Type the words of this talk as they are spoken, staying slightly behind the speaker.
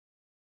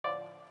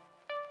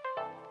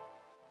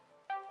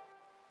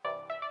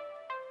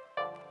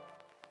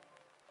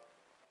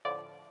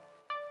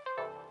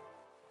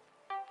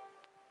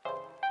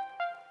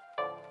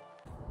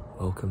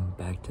Welcome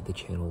back to the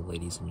channel,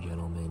 ladies and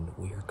gentlemen.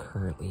 We are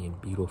currently in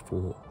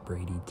beautiful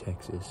Brady,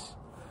 Texas.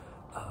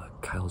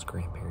 Kyle's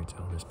grandparents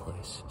own this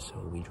place, so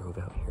we drove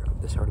out here.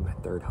 This is already my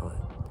third hunt,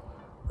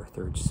 or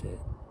third sit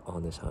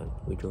on this hunt.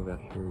 We drove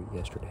out here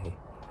yesterday,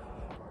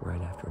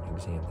 right after an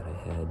exam that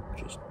I had.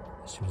 Just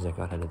as soon as I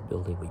got out of the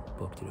building, we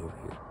booked it over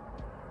here.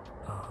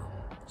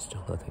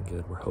 Still nothing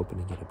good. We're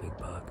hoping to get a big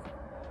buck.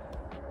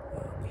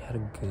 We had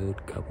a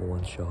good couple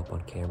ones show up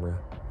on camera,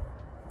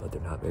 but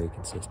they're not very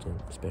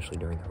consistent, especially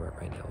during the rut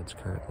right now.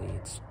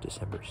 It's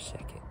December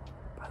 2nd.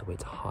 By the way,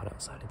 it's hot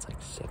outside. It's like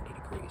 70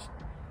 degrees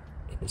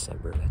in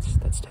December.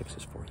 That's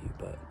Texas for you,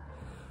 but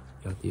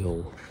we got the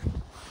old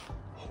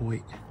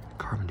Hoyt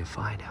Carbon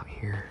Defiant out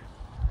here.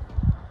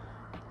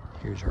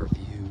 Here's our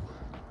view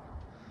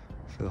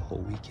for the whole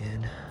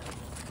weekend.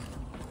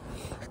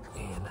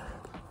 And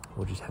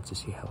we'll just have to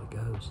see how it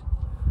goes.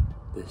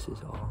 This is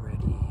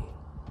already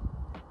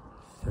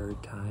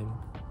third time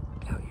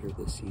out here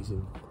this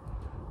season.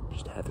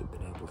 Just haven't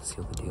been able to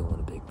seal the deal on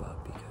a big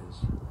buck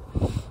because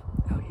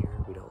out here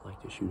we don't like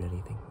to shoot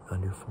anything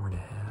under 4.5,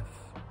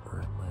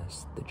 or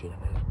unless the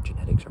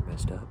genetics are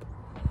messed up.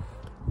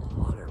 A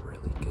lot of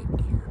really good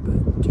deer,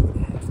 but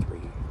 2.5,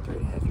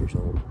 3.5 years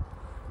old.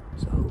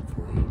 So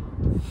hopefully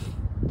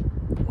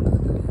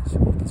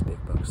one of these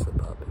big bucks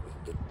slip up and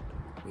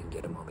we can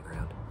get them on the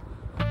ground.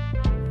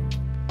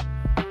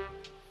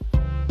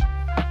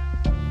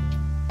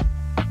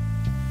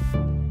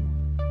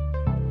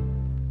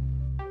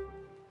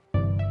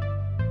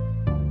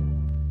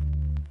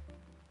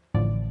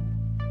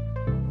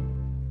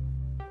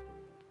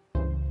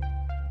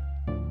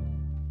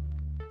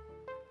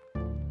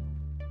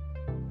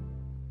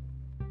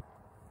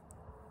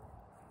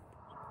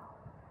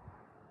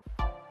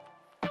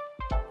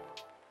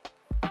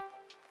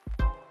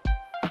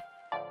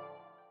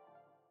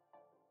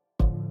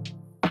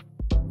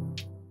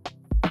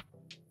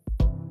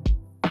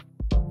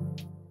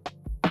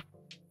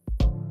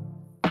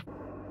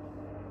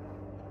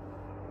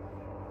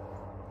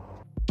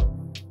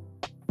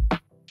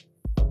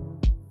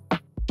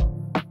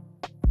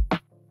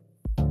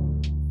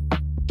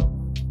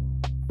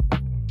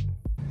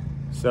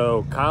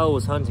 So Kyle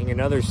was hunting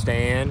another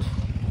stand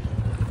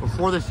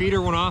before the feeder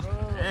went off.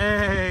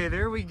 Hey,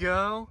 there we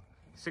go.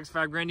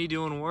 6.5 Grandy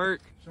doing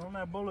work. Show him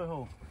that bullet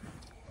hole.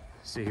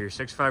 See here,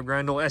 6.5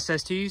 Grendel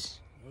SSTs.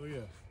 Oh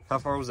yeah. How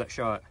far was that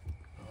shot?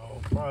 Oh,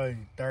 probably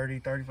 30,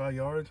 35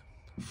 yards.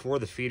 Before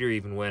the feeder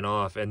even went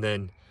off, and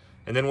then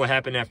what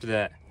happened after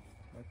that?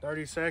 Like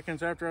 30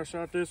 seconds after I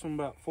shot this one,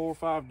 about 4 or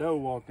 5 doe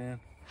walked in.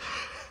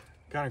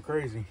 Kind of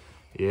crazy.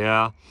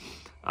 Yeah,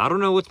 I don't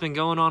know what's been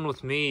going on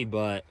with me,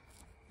 but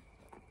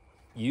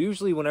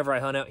usually whenever I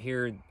hunt out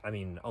here, I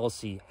mean, I'll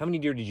see. How many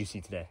deer did you see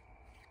today?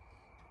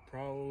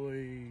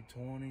 Probably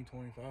 20,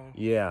 25.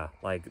 Yeah,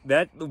 like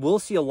that. We'll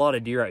see a lot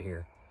of deer out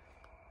here.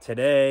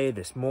 Today,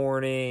 this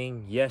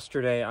morning,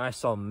 yesterday, I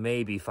saw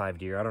maybe 5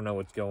 deer. I don't know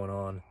what's going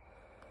on.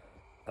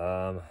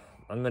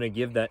 I'm going to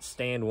give that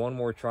stand one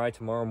more try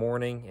tomorrow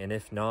morning, and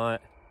if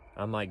not,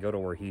 I might go to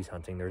where he's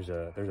hunting. There's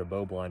a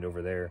bow blind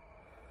over there.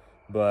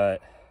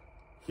 But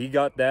he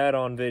got that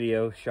on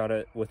video, shot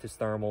it with his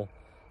thermal.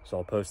 So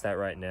I'll post that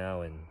right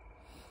now, and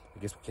I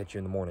guess we'll catch you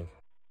in the morning.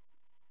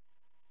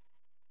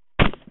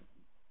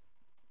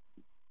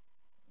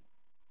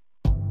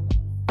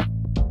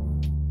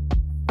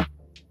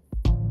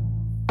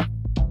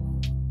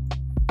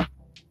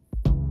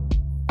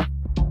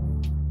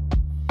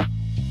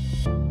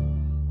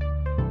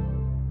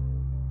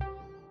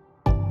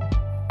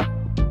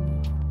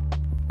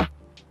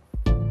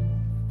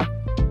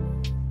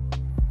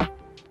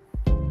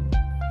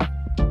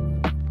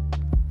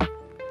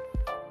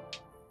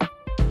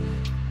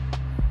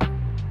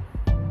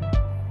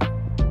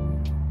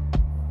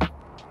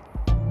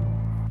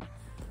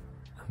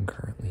 I'm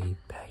currently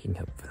packing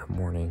up for the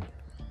morning.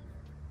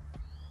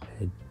 I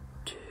had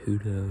 2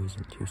 does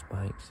and 2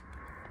 spikes.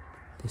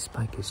 This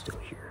spike is still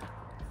here.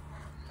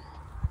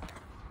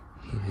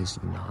 He does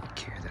not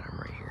care that I'm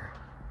right here.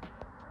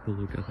 He'll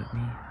look up at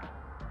me,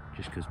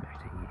 just goes back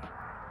to eating.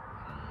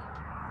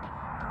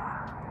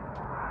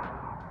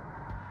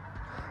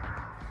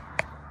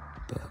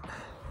 But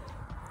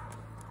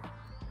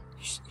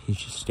he's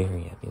just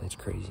staring at me. That's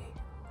crazy.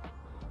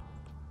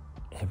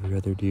 Every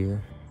other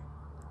deer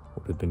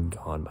would have been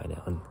gone by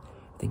now, and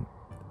I think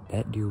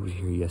that deer was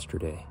here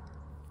yesterday,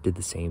 did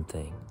the same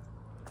thing.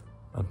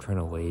 I'm trying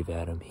to wave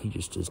at him, he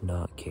just does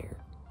not care.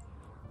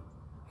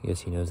 I guess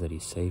he knows that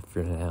he's safe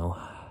for now,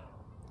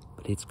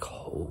 but it's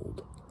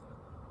cold.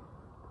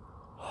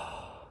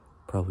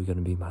 Probably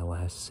gonna be my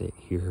last sit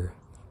here.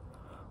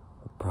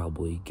 I'll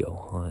probably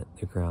go hunt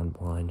the ground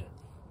blind.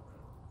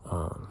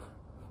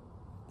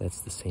 That's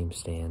the same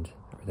stand,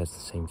 or that's the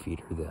same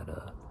feeder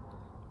that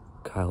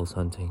Kyle's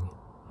hunting.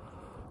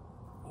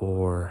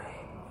 Or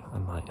I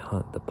might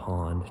hunt the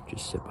pond,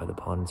 just sit by the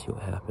pond and see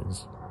what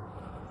happens.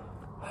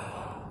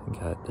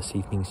 Got this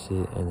evening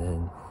sit, and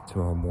then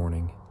tomorrow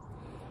morning,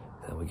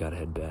 then we gotta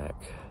head back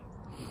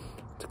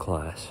to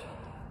class.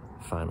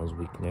 Finals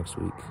week next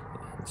week,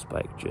 and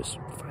Spike just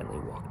finally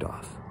walked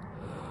off.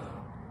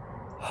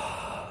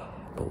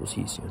 but we'll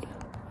see you soon.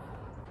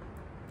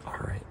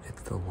 Alright,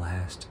 it's the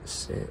last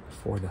sit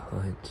for the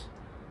hunt.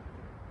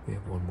 We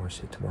have one more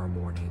sit tomorrow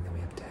morning, then we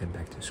have to head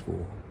back to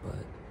school,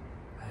 but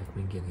I've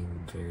been getting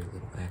very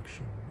little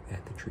action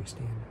at the tree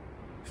stand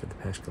for the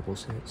past couple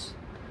sits,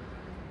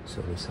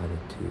 so I decided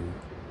to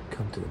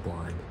come to the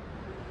blind.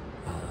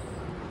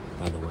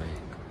 By the way,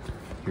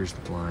 here's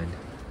the blind.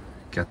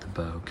 Got the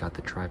bow, got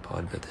the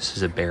tripod, but this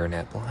is a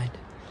baronet blind.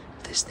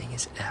 This thing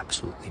is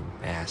absolutely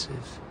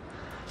massive.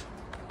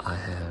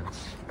 I'm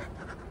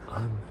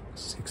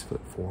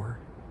 6'4",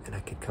 and I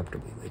could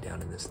comfortably lay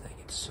down in this thing.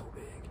 It's so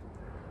big.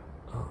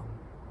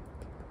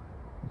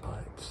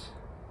 But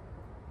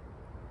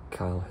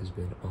Kyle has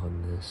been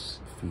on this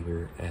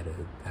feeder at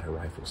a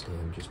rifle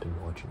stand, just been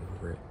watching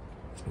over it.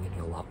 He's been getting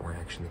a lot more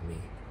action than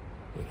me.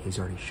 And he's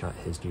already shot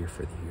his deer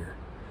for the year,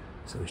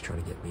 so he's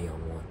trying to get me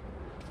on one.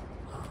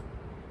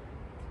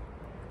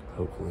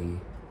 Hopefully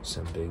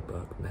some big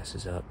buck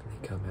messes up and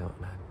they come out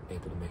and I'm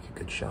able to make a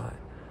good shot.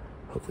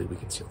 Hopefully we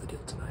can seal the deal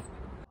tonight.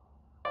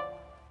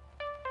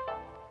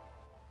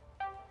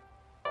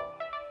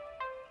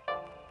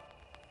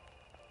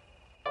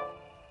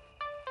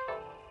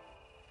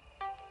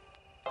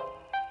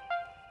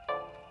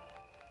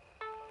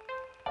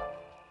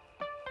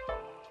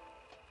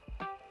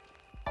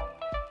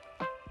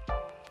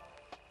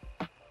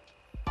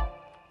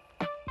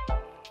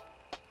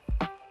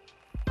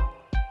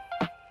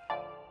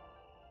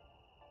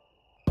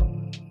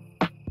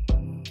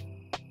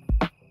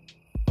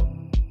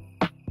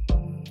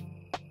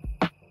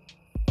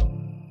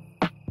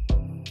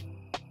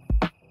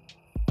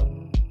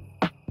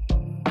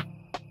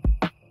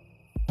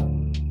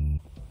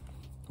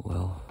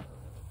 Well,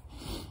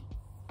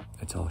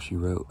 that's all she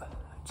wrote.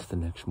 It's the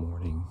next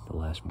morning, the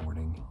last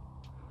morning,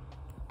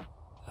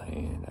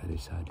 and I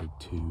decided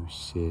to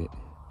sit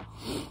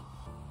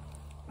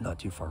not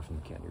too far from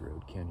the county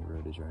road. County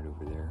road is right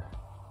over there.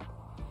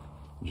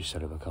 Just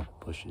set up a couple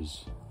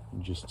bushes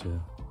just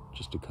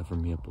to cover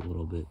me up a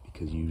little bit,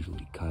 because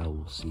usually Kyle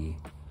will see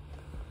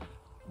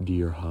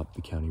deer hop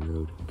the county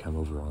road and come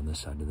over on this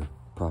side of the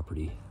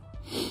property.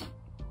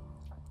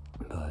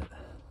 But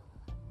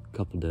a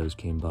couple does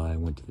came by,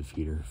 went to the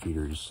feeder.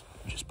 Feeder's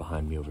just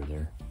behind me over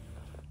there.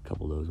 A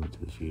couple does went to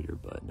the feeder,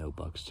 but no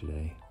bucks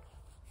today.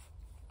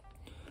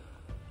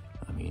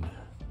 I mean,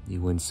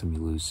 you win some, you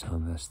lose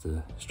some. That's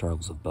the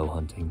struggles of bow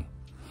hunting.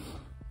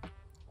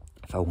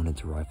 If I wanted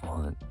to rifle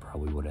hunt,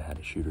 probably would have had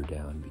a shooter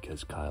down,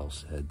 because Kyle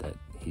said that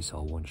he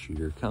saw one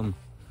shooter come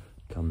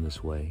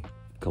this way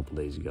a couple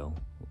days ago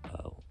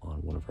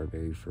on one of our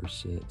very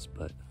first sits.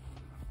 But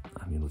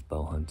I mean, with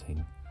bow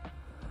hunting,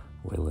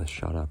 way less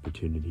shot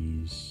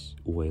opportunities,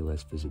 way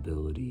less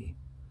visibility,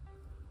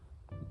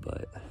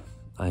 but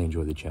I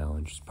enjoy the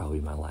challenge. It's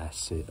probably my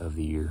last sit of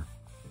the year.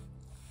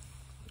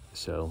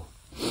 So,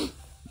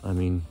 I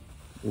mean,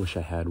 wish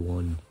I had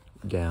one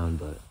down,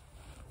 but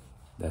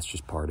that's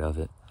just part of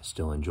it. I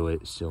still enjoy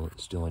it, still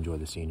enjoy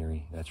the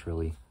scenery. That's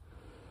really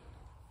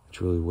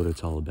what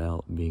it's all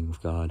about, being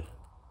with God.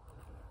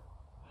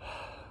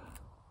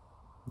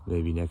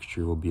 Maybe next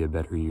year will be a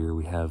better year.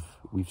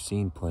 We've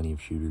seen plenty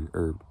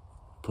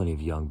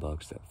of young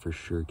bucks that for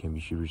sure can be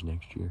shooters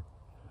next year.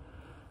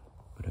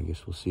 But I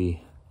guess we'll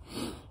see.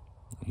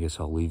 I guess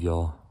I'll leave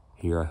y'all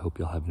here. I hope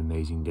y'all have an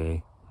amazing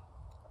day.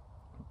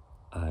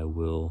 I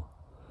will,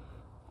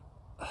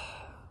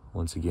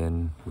 once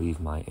again,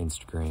 leave my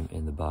Instagram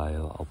in the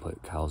bio. I'll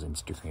put Kyle's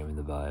Instagram in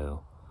the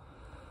bio.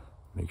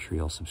 Make sure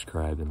y'all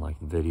subscribe and like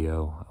the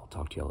video. I'll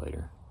talk to y'all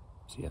later.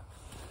 See ya.